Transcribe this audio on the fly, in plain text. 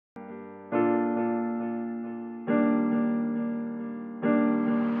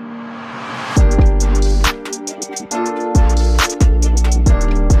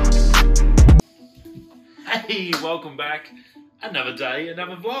Hey, welcome back. Another day,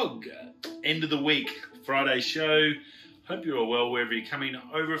 another vlog. End of the week, Friday show. Hope you're all well wherever you're coming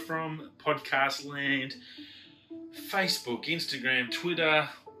over from. Podcast land, Facebook, Instagram, Twitter,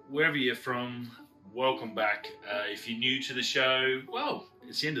 wherever you're from. Welcome back. If you're new to the show, well,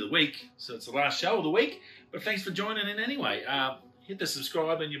 it's the end of the week, so it's the last show of the week. But thanks for joining in anyway. Hit the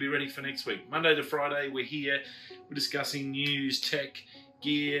subscribe and you'll be ready for next week. Monday to Friday, we're here. We're discussing news, tech,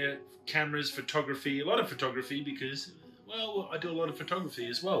 gear, cameras, photography, a lot of photography because, well, I do a lot of photography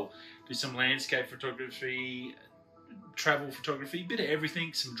as well. Do some landscape photography, travel photography, bit of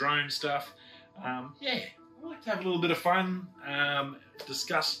everything, some drone stuff. Yeah, I like to have a little bit of fun,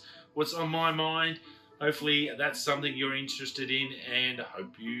 discuss what's on my mind. Hopefully that's something you're interested in, and I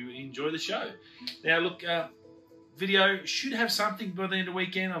hope you enjoy the show. Now look, video should have something by the end of the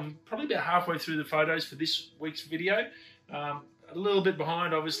weekend. I'm probably about halfway through the photos for this week's video. A little bit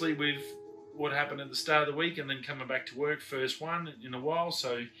behind, obviously, with what happened at the start of the week and then coming back to work, first one in a while.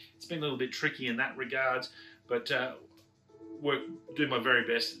 So it's been a little bit tricky in that regards, but do my very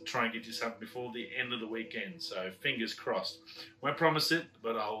best to try and get you something before the end of the weekend. So fingers crossed. Won't promise it,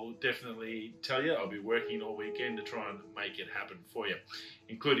 but I'll definitely tell you I'll be working all weekend to try and make it happen for you,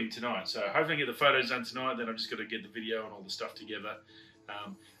 including tonight. So hopefully I get the photos done tonight, then I've just got to get the video and all the stuff together.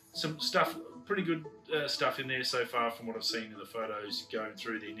 Some stuff, pretty good stuff in there so far from what I've seen in the photos, going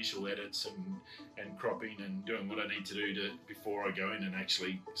through the initial edits and cropping and doing what I need to do before I go in and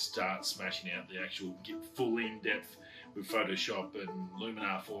actually start smashing out the actual, get full in-depth with Photoshop and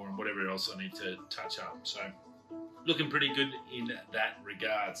Luminar 4 and whatever else I need to touch up. So looking pretty good in that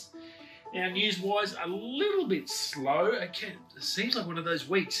regards. Now news-wise, a little bit slow. It seems like one of those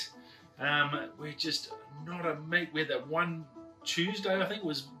weeks. We're just not a meet. We had that one Tuesday, I think,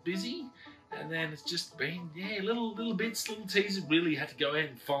 was busy, and then it's just been, yeah, little bits, little teasers. Really had to go out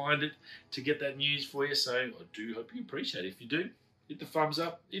and find it to get that news for you, so I do hope you appreciate it. If you do, hit the thumbs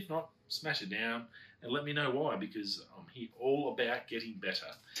up. If not, smash it down and let me know why, because I'm here all about getting better.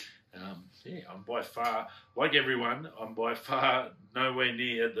 Yeah, I'm by far, like everyone, I'm by far nowhere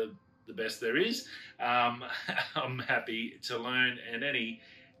near the best there is. I'm happy to learn, and any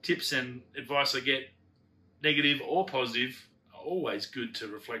tips and advice I get, negative or positive, always good to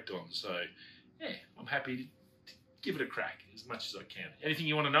reflect on. So yeah, I'm happy to give it a crack as much as I can. Anything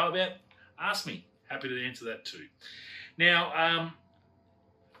you want to know about, ask me. Happy to answer that too. Now,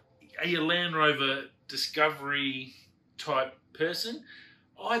 are you a Land Rover Discovery type person?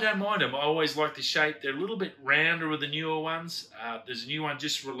 I don't mind them. I always like the shape. They're a little bit rounder with the newer ones. There's a new one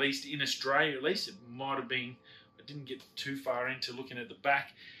just released in Australia, at least. It might have been, I didn't get too far into looking at the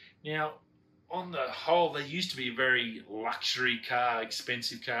back. Now, on the whole, they used to be a very luxury car,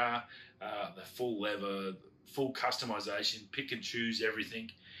 expensive car, the full leather, full customization, pick and choose everything.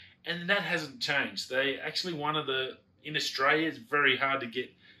 And that hasn't changed. They actually, in Australia, it's very hard to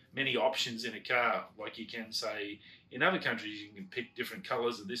get many options in a car. Like you can say, in other countries, you can pick different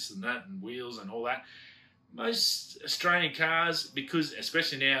colors of this and that and wheels and all that. Most Australian cars, because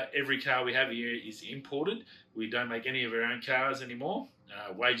especially now every car we have here is imported, we don't make any of our own cars anymore.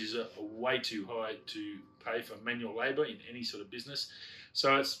 Wages are way too high to pay for manual labour in any sort of business.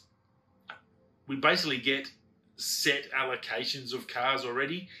 So we basically get set allocations of cars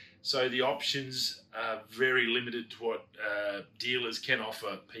already. So the options are very limited to what dealers can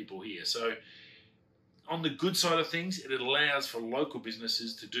offer people here. So on the good side of things, it allows for local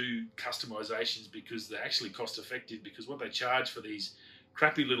businesses to do customizations because they're actually cost effective, because what they charge for these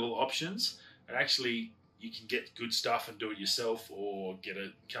crappy little options are actually, you can get good stuff and do it yourself or get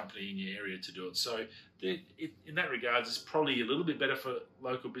a company in your area to do it. So in that regards, it's probably a little bit better for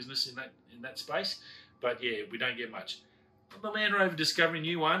local business in that space. But yeah, we don't get much. On the Land Rover Discovery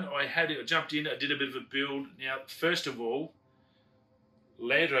new one, I jumped in, I did a bit of a build. Now, first of all,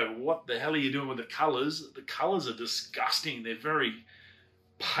 Land Rover, what the hell are you doing with the colours? The colours are disgusting. They're very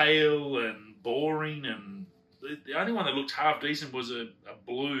pale and boring, and the only one that looked half decent was a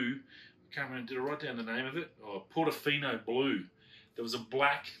blue. I can't remember, did I write down the name of it? Oh, Portofino blue. There was a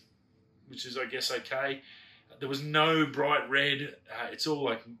black, which is, I guess, okay. There was no bright red. It's all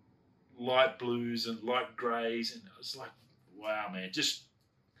like light blues and light greys, and it's like, wow, man.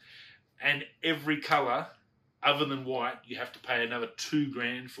 And every colour other than white, you have to pay another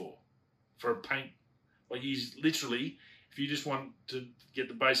 $2,000 for a paint. Like, literally, if you just want to get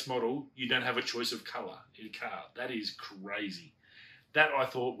the base model, you don't have a choice of colour in a car. That is crazy. That I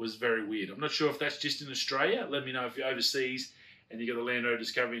thought was very weird. I'm not sure if that's just in Australia. Let me know if you're overseas and you got a Land Rover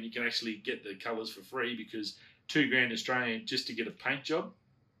Discovery and you can actually get the colours for free, because $2,000 Australian just to get a paint job,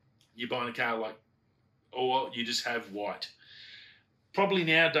 you're buying a car like, or you just have white. probably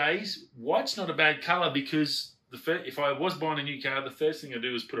nowadays, white's not a bad colour because if I was buying a new car, the first thing I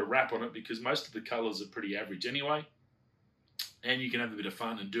do is put a wrap on it because most of the colours are pretty average anyway. And you can have a bit of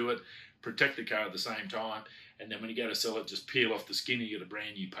fun and do it, protect the car at the same time. And then when you go to sell it, just peel off the skin and you get a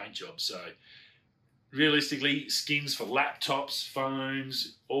brand new paint job. So realistically, skins for laptops,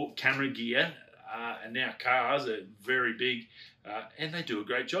 phones, all camera gear, and now cars are very big, and they do a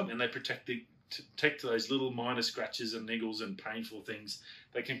great job, and they protect those little minor scratches and niggles and painful things.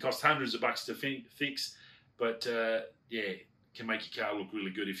 They can cost hundreds of bucks to fix, but can make your car look really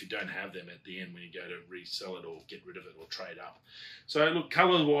good if you don't have them at the end when you go to resell it or get rid of it or trade up. So look,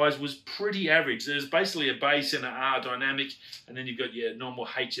 colour-wise was pretty average. There's basically a base and an R dynamic, and then you've got your normal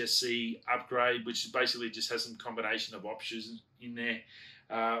HSC upgrade, which basically just has some combination of options in there.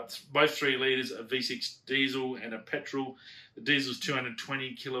 Both 3 litres, a V6 diesel and a petrol. The diesel's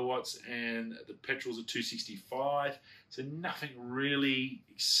 220 kilowatts and the petrol's a 265. So nothing really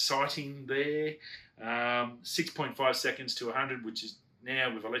exciting there. 6.5 seconds to 100, which is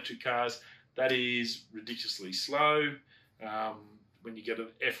now with electric cars, that is ridiculously slow. When you get an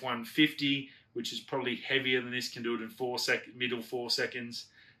F-150, which is probably heavier than this, can do it in middle 4 seconds.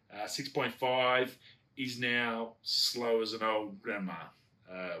 6.5 is now slow as an old grandma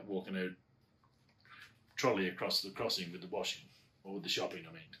walking a trolley across the crossing with the washing or with the shopping,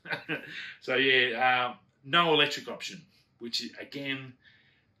 I mean. So yeah, no electric option, which is, again,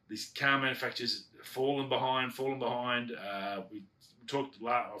 these car manufacturers fallen behind. We talked,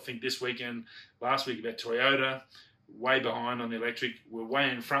 I think last week about Toyota, way behind on the electric. We're way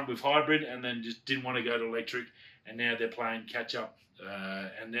in front with hybrid, and then just didn't want to go to electric, and now they're playing catch up.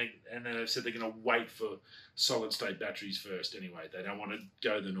 And then they've said they're going to wait for solid state batteries first. Anyway, they don't want to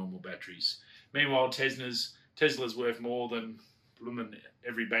go the normal batteries. Meanwhile, Tesla's worth more than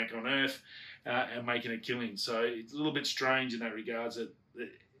every bank on earth, and making a killing. So it's a little bit strange in that regards that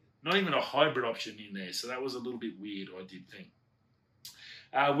not even a hybrid option in there. So that was a little bit weird, I did think.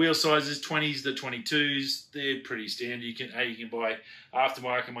 Wheel sizes, 20s to 22s, they're pretty standard. You can buy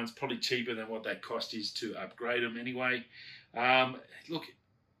aftermarket ones, probably cheaper than what that cost is to upgrade them anyway. Look,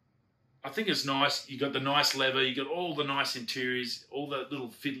 I think it's nice. You got the nice leather, you got all the nice interiors, all the little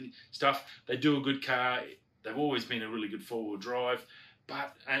fiddly stuff. They do a good car. They've always been a really good four-wheel drive.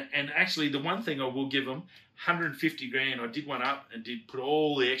 But and actually, the one thing I will give them, 150 grand. I did one up and did put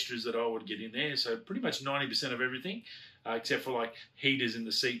all the extras that I would get in there. So pretty much 90% of everything, except for like heaters in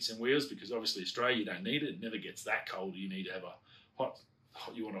the seats and wheels, because obviously Australia you don't need it. It never gets that cold. You need to have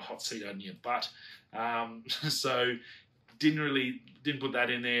you want a hot seat under your butt. So didn't put that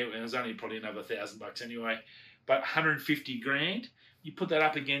in there, and it was only probably another $1,000 anyway. But 150 grand. You put that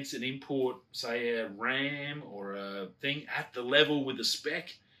up against an import, say a Ram or a thing at the level with the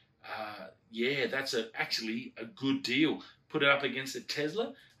spec, that's actually a good deal. Put it up against a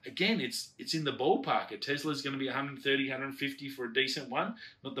Tesla. Again, it's in the ballpark. A Tesla is going to be 130, 150 for a decent one,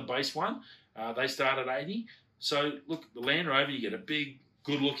 not the base one. They start at 80. So look, the Land Rover, you get a big,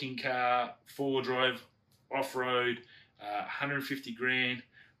 good-looking car, four-wheel drive, off-road, 150 grand.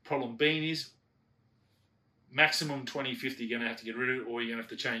 Problem being is, maximum 2050, you're going to have to get rid of it, or you're going to have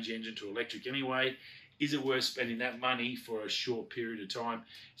to change the engine to electric anyway. Is it worth spending that money for a short period of time?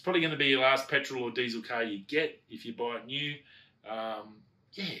 It's probably going to be your last petrol or diesel car you get if you buy it new.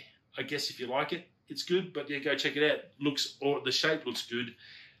 I guess if you like it, it's good, but yeah, go check it out. The shape looks good.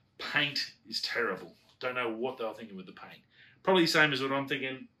 Paint is terrible. Don't know what they were thinking with the paint. Probably the same as what I'm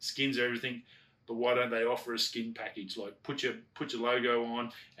thinking. Skins are everything. But why don't they offer a skin package? Like put your logo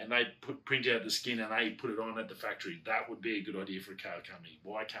on, and they print out the skin and they put it on at the factory. That would be a good idea for a car company.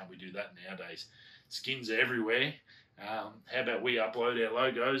 Why can't we do that nowadays? Skins are everywhere. How about we upload our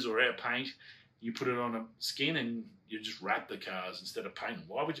logos or our paint? You put it on a skin and you just wrap the cars instead of paint them.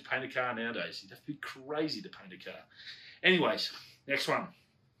 Why would you paint a car nowadays? You'd have to be crazy to paint a car. Anyways, next one.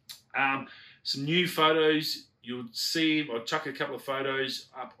 Some new photos. You'll see, I'll chuck a couple of photos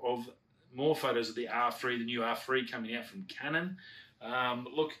up of more photos of the R3, the new R3 coming out from Canon.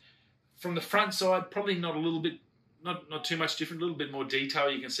 Look, from the front side, probably not too much different, a little bit more detail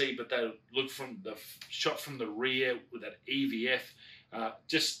you can see, but they look from the shot from the rear with that EVF,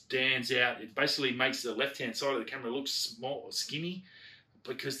 just stands out. It basically makes the left-hand side of the camera look small or skinny,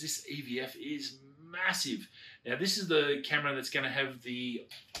 because this EVF is massive. Now, this is the camera that's going to have the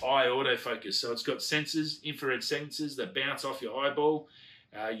eye autofocus. So it's got sensors, infrared sensors that bounce off your eyeball.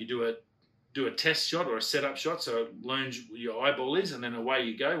 You do a test shot or a setup shot, so it learns where your eyeball is, and then away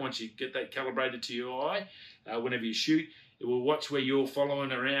you go. Once you get that calibrated to your eye, whenever you shoot, it will watch where you're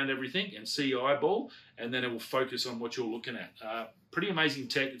following around everything and see your eyeball, and then it will focus on what you're looking at. Pretty amazing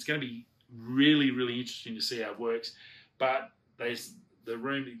tech. It's going to be really, really interesting to see how it works. But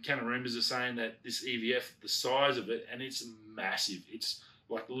Canon rumors are saying that this EVF, the size of it, and it's massive. It's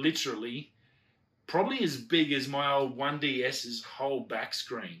like literally probably as big as my old 1DS's whole back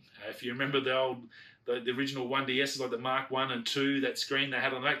screen. If you remember the original 1DS's, like the Mark 1 and 2, that screen they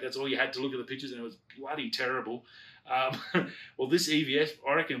had on the back, that's all you had to look at the pictures, and it was bloody terrible. Well, this EVF,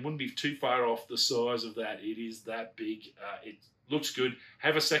 I reckon, wouldn't be too far off the size of that. It is that big. It looks good.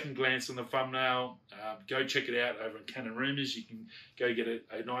 Have a second glance on the thumbnail. Go check it out over in Canon Rumors. You can go get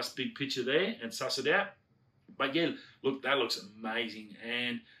a nice big picture there and suss it out. But yeah, look, that looks amazing.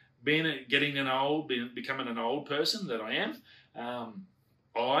 And becoming an old person that I am,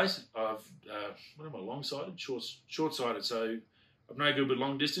 eyes, what am I, long-sighted? Short-sighted. So I'm no good with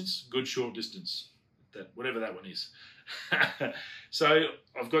long distance, good short distance. Whatever that one is. So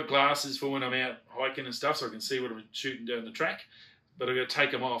I've got glasses for when I'm out hiking and stuff, so I can see what I'm shooting down the track, but I've got to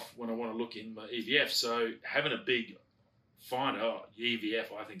take them off when I want to look in my EVF. So having a big finder EVF,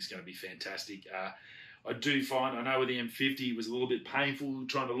 I think, is going to be fantastic. I do find, I know with the M50 it was a little bit painful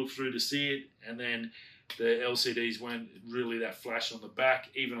trying to look through to see it, and then the LCDs weren't really that flash on the back.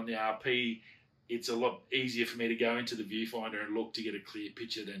 Even on the RP, it's a lot easier for me to go into the viewfinder and look to get a clear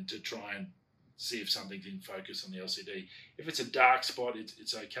picture than to try and see if something's in focus on the LCD. If it's a dark spot,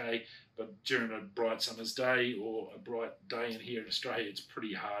 it's okay, but during a bright summer's day or a bright day in here in Australia, it's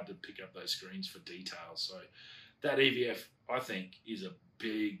pretty hard to pick up those screens for detail. So that EVF, I think, is a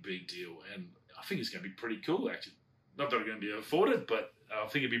big, big deal, and I think it's going to be pretty cool, actually. Not that I'm going to be able to afford it, but I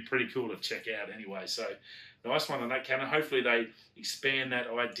think it'd be pretty cool to check out anyway. So nice one on that Canon. Hopefully they expand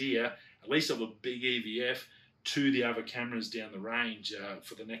that idea, at least of a big EVF, to the other cameras down the range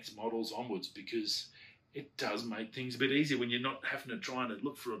for the next models onwards, because it does make things a bit easier when you're not having to try and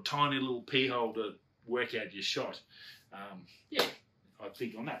look for a tiny little pea hole to work out your shot. Yeah, I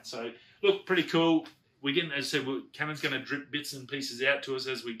think on that. So look, pretty cool. We're getting, as I said, Canon's going to drip bits and pieces out to us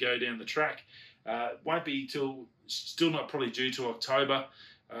as we go down the track. Won't be still not probably due to October,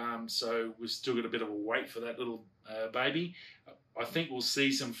 so we've still got a bit of a wait for that little baby. I think we'll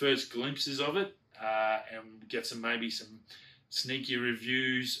see some first glimpses of it, and get maybe some sneaky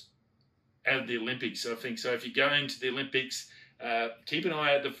reviews at the Olympics. So I think so. If you're going to the Olympics, keep an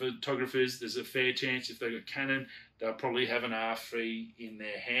eye out the photographers. There's a fair chance if they've got Canon, they'll probably have an R3 in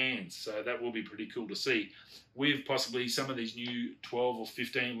their hands. So that will be pretty cool to see. With possibly some of these new 12 or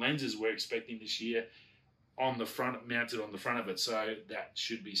 15 lenses we're expecting this year on the front, mounted on the front of it. So that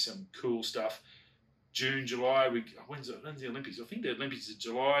should be some cool stuff. June, July, when's the Olympics? I think the Olympics is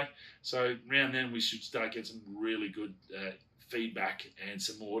July. So around then we should start getting some really good feedback and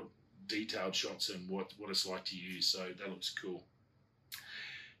some more detailed shots and what it's like to use. So that looks cool.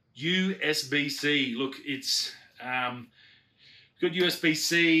 USB-C. Look, it's good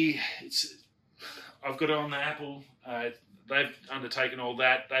USB-C. I've got it on the Apple. They've undertaken all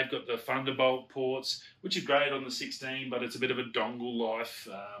that. They've got the Thunderbolt ports, which are great on the 16, but it's a bit of a dongle life.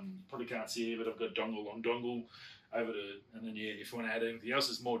 Probably can't see it, but I've got dongle on dongle over to, and then yeah, if you want to add anything else,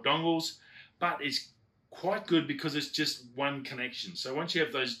 there's more dongles. But it's quite good because it's just one connection. So once you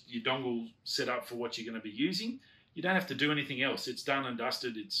have your dongle set up for what you're going to be using, you don't have to do anything else. It's done and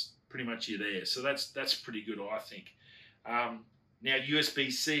dusted. It's pretty much you're there. So that's pretty good, I think. Now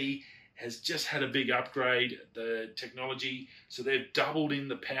USB-C has just had a big upgrade, the technology, so they've doubled in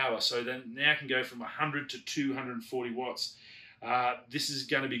the power, so then now can go from 100 to 240 watts. This is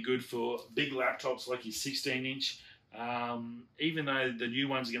going to be good for big laptops like your 16-inch, even though the new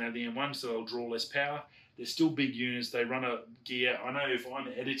ones are going to have the M1, so they'll draw less power. They're still big units, they run a gear. I know if I'm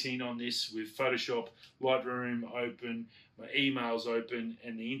editing on this with Photoshop, Lightroom open, my emails open,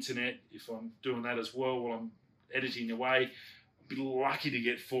 and the internet, if I'm doing that as well while I'm editing away, be lucky to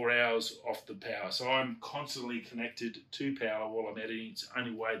get 4 hours off the power. So I'm constantly connected to power while I'm editing. It's the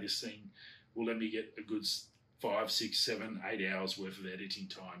only way this thing will let me get a good 5, 6, 7, 8 hours worth of editing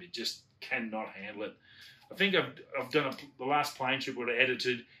time. It just cannot handle it. I think I've done the last plane trip where I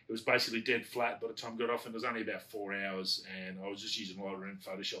edited, it was basically dead flat by the time I got off, and it was only about 4 hours, and I was just using Lightroom,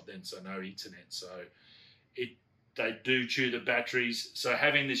 Photoshop then, so no internet. So they do chew the batteries. So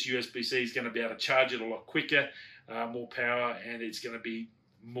having this USB-C is going to be able to charge it a lot quicker, more power, and it's going to be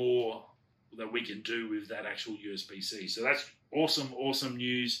more that we can do with that actual USB-C. So that's awesome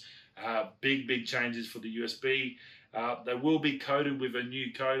news. Big changes for the USB. They will be coded with a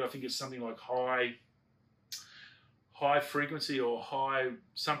new code. I think it's something like high frequency or high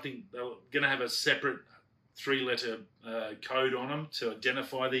something. They're going to have a separate 3-letter code on them to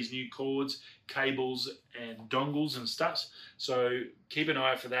identify these new cords, cables, and dongles and stuff. So keep an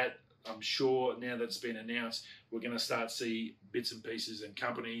eye out for that. I'm sure now that it's been announced, we're going to start see bits and pieces and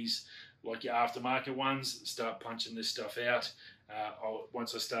companies like your aftermarket ones start punching this stuff out.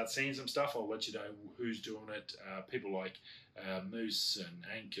 Once I start seeing some stuff, I'll let you know who's doing it. People like Moose and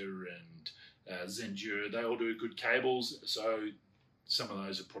Anchor and Zendure, they all do good cables. So some of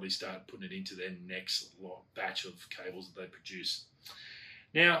those will probably start putting it into their next batch of cables that they produce.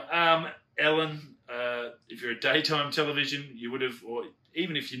 Now, Ellen, if you're a daytime television, you would have, or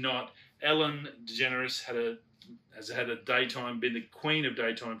even if you're not, Ellen DeGeneres has had a daytime, been the queen of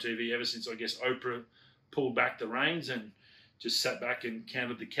daytime TV ever since, I guess, Oprah pulled back the reins and just sat back and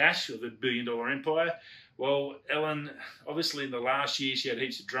counted the cash of a $1 billion empire. Well, Ellen, obviously in the last year, she had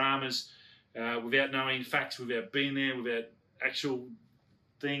heaps of dramas without knowing facts, without being there, without actual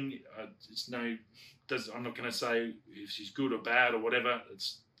thing. I'm not going to say if she's good or bad or whatever.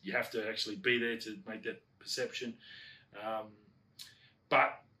 You have to actually be there to make that perception.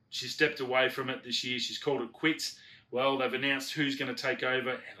 But she stepped away from it this year. She's called it quits. Well, they've announced who's going to take over,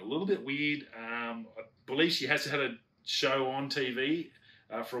 and a little bit weird. I believe she has had a show on TV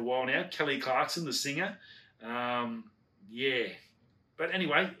for a while now. Kelly Clarkson, the singer. But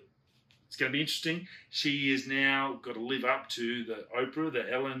anyway, it's going to be interesting. She is now got to live up to the Oprah,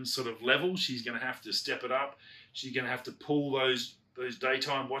 the Ellen sort of level. She's going to have to step it up. She's going to have to pull those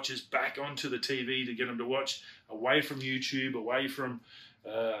daytime watchers back onto the TV to get them to watch, away from YouTube, away from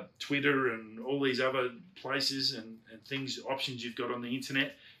Twitter and all these other places and things, options you've got on the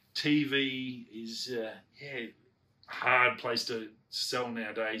internet. TV is a hard place to sell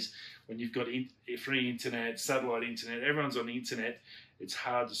nowadays. When you've got free internet, satellite internet, everyone's on the internet. It's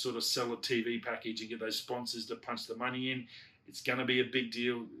hard to sort of sell a TV package and get those sponsors to punch the money in. It's going to be a big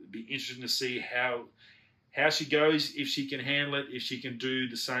deal. It'll be interesting to see how she goes, if she can handle it, if she can do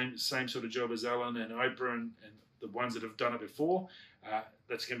the same sort of job as Ellen and Oprah and the ones that have done it before.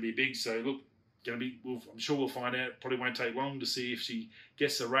 That's going to be big. So look, I'm sure we'll find out. Probably won't take long to see if she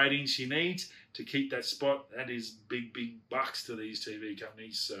gets the ratings she needs to keep that spot. That is big bucks to these TV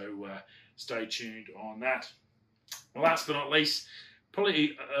companies. So stay tuned on that. Last but not least,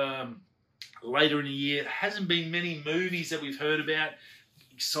 probably later in the year, there hasn't been many movies that we've heard about.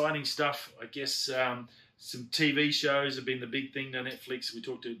 Exciting stuff, I guess. Some TV shows have been the big thing on Netflix. We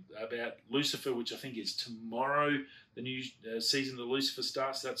talked about Lucifer, which I think is tomorrow. The new season of Lucifer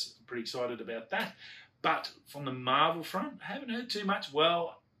starts. I'm pretty excited about that. But from the Marvel front, I haven't heard too much.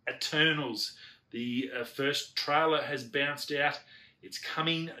 Well, Eternals. The first trailer has bounced out. It's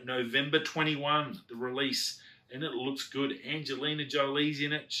coming November 21, the release. And it looks good. Angelina Jolie's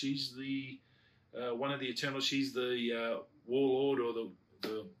in it. She's the one of the Eternals. She's the warlord or the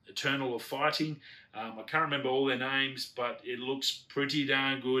Eternal of fighting. I can't remember all their names, but it looks pretty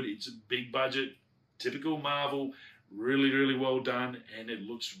darn good. It's a big budget, typical Marvel, really, really well done, and it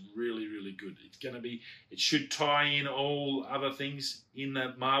looks really, really good. It should tie in all other things in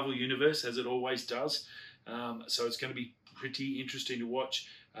the Marvel universe, as it always does. So it's going to be pretty interesting to watch.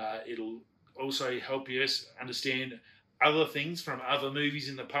 It'll also help you understand other things from other movies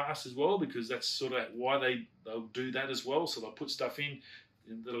in the past as well, because that's sort of why they'll do that as well. So they'll put stuff in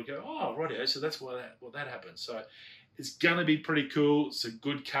and they'll go, oh, rightio, so that's why that happened. So it's going to be pretty cool. It's a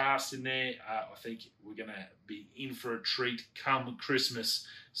good cast in there. I think we're going to be in for a treat come Christmas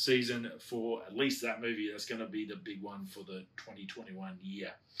season for at least that movie. That's going to be the big one for the 2021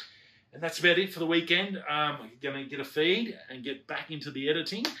 year. And that's about it for the weekend. I'm going to get a feed and get back into the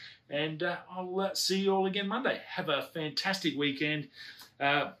editing. And I'll see you all again Monday. Have a fantastic weekend.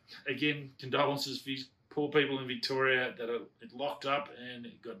 Again, condolences for these poor people in Victoria that are locked up and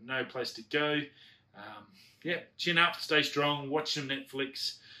got no place to go. Chin up, stay strong, watch some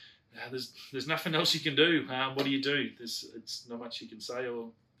Netflix. There's nothing else you can do. What do you do? It's not much you can say or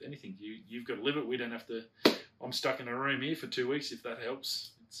anything. You've got to live it. We don't have to. I'm stuck in a room here for 2 weeks, if that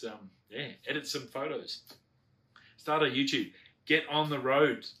helps. It's edit some photos. Start a YouTube. Get on the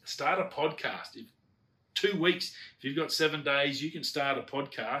road. Start a podcast. 2 weeks, if you've got 7 days, you can start a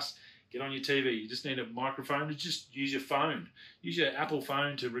podcast. Get on your TV. You just need a microphone. Just use your phone. Use your Apple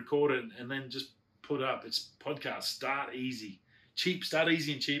phone to record it and then just put up. It's podcast. Start easy. Cheap. Start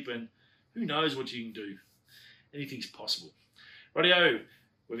easy and cheap, and who knows what you can do. Anything's possible. Rightio.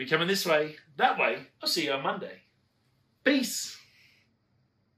 We'll be coming this way, that way. I'll see you on Monday. Peace.